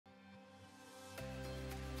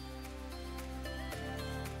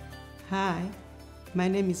Hi, my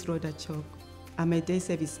name is Roda Chauke. I'm a day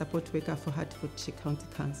service support worker for Hertfordshire County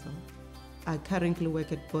Council. I currently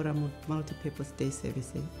work at Boramut Multipurpose Day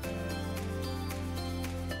Services.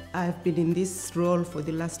 I've been in this role for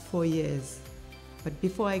the last 4 years, but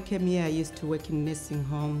before I came here I used to work in nursing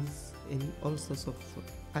homes and all sorts of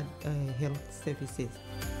health services.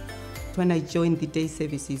 When I joined the day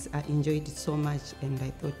services, I enjoyed it so much and I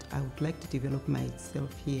thought I would like to develop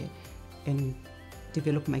myself here and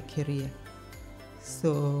develop my career.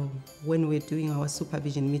 So when we're doing our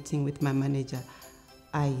supervision meeting with my manager,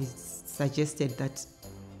 I suggested that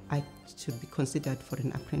I should be considered for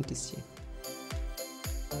an apprenticeship.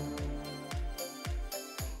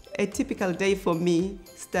 A typical day for me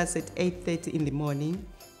starts at 8:30 in the morning.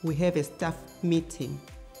 We have a staff meeting.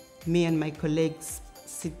 Me and my colleagues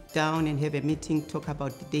sit down and have a meeting, talk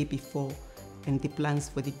about the day before and the plans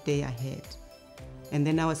for the day ahead. And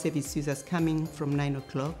then our service users coming from 9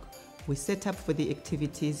 o'clock. We set up for the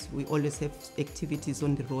activities. We always have activities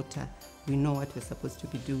on the Roda. We know what we're supposed to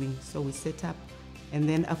be doing, so we set up. And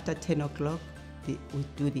then after 10 o'clock, we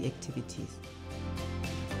do the activities.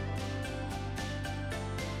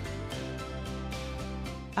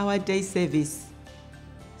 Our day service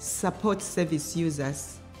supports service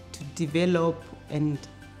users to develop and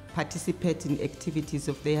participate in activities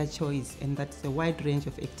of their choice, and that's a wide range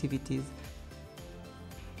of activities.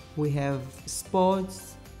 We have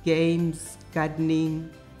sports, games, gardening,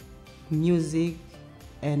 music,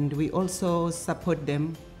 and we also support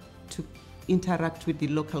them to interact with the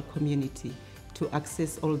local community, to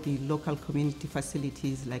access all the local community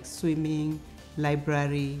facilities like swimming,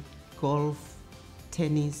 library, golf,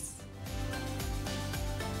 tennis.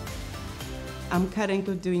 I'm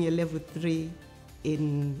currently doing a level 3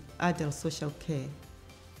 in adult social care.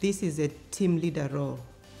 This is a team leader role.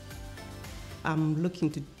 I'm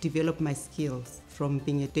looking to develop my skills from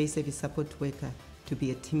being a day service support worker to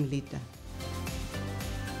be a team leader.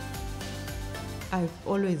 I've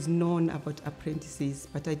always known about apprentices,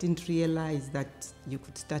 but I didn't realize that you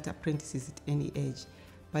could start apprentices at any age.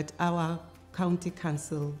 But our county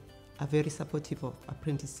council are very supportive of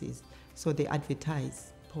apprentices, so they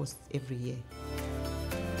advertise posts every year.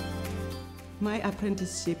 My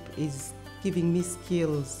apprenticeship is giving me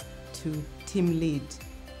skills to team lead,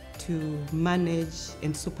 to manage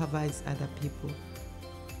and supervise other people,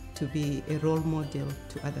 to be a role model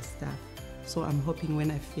to other staff. So I'm hoping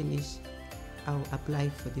when I finish, I'll apply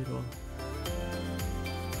for the role.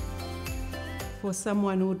 For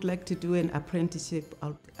someone who would like to do an apprenticeship,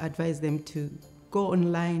 I'll advise them to go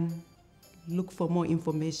online, look for more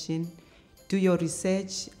information, do your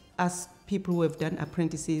research, ask people who have done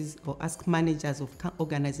apprentices or ask managers of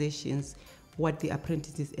organizations what the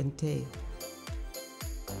apprentices entail.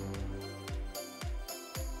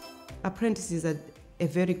 Apprentices are a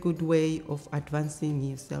very good way of advancing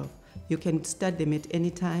yourself. You can start them at any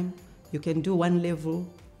time. You can do one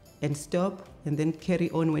level and stop and then carry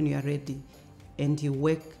on when you are ready, and you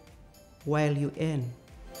work while you earn.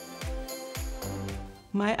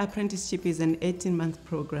 My apprenticeship is an 18-month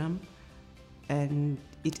program and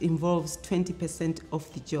it involves 20%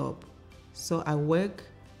 of the job. So I work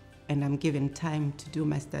and I'm given time to do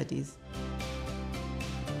my studies.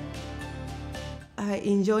 I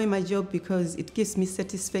enjoy my job because it gives me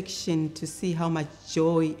satisfaction to see how much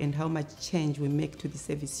joy and how much change we make to the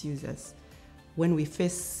service users. When we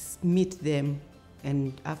first meet them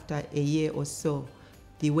and after a year or so,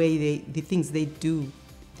 the things they do,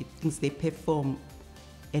 the things they perform,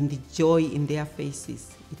 and the joy in their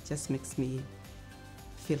faces, it just makes me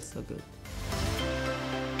feel so good.